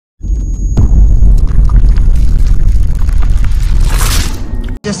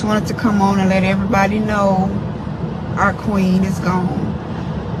just wanted to come on and let everybody know our queen is gone.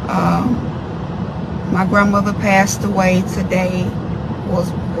 My grandmother passed away today,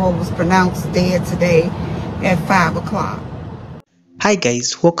 was pronounced dead today at 5 o'clock. Hi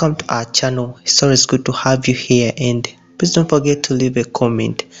guys, welcome to our channel. It's always good to have you here, and please don't forget to leave a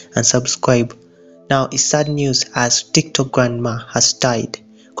comment and subscribe. Now it's sad news as TikTok grandma has died.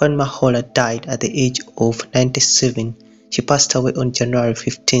 Grandma Holla died at the age of 97. She passed away on January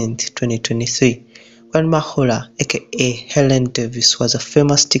 15th, 2023. Grandma Holla, aka Helen Davis, was a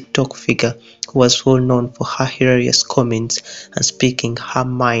famous TikTok figure who was well known for her hilarious comments and speaking her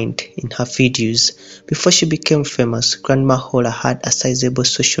mind in her videos. Before she became famous, Grandma Holla had a sizable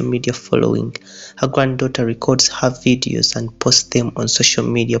social media following. Her granddaughter records her videos and posts them on social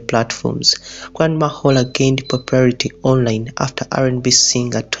media platforms. Grandma Holla gained popularity online after R&B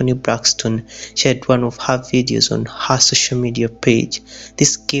singer Toni Braxton shared one of her videos on her social media page.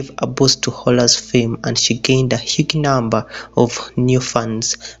 This gave a boost to Holla's fame, and she gained a huge number of new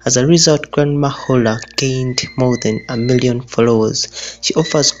fans. As a result, Grandma Holla gained more than 1 million followers. She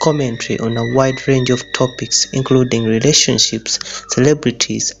offers commentary on a wide range of topics, including relationships,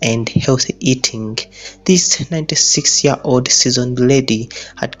 celebrities, and healthy eating. This 96-year-old seasoned lady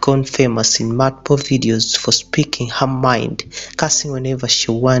had gone famous in multiple videos for speaking her mind, cursing whenever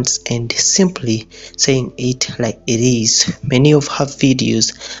she wants, and simply saying it like it is. Many of her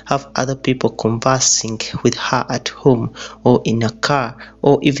videos have other people conversing with her at home or in a car,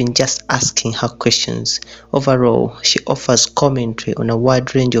 or even just asking her questions. Overall, she offers commentary on a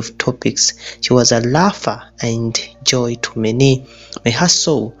wide range of topics. She was a laugher and joy to many. May her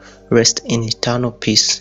soul rest in eternal peace.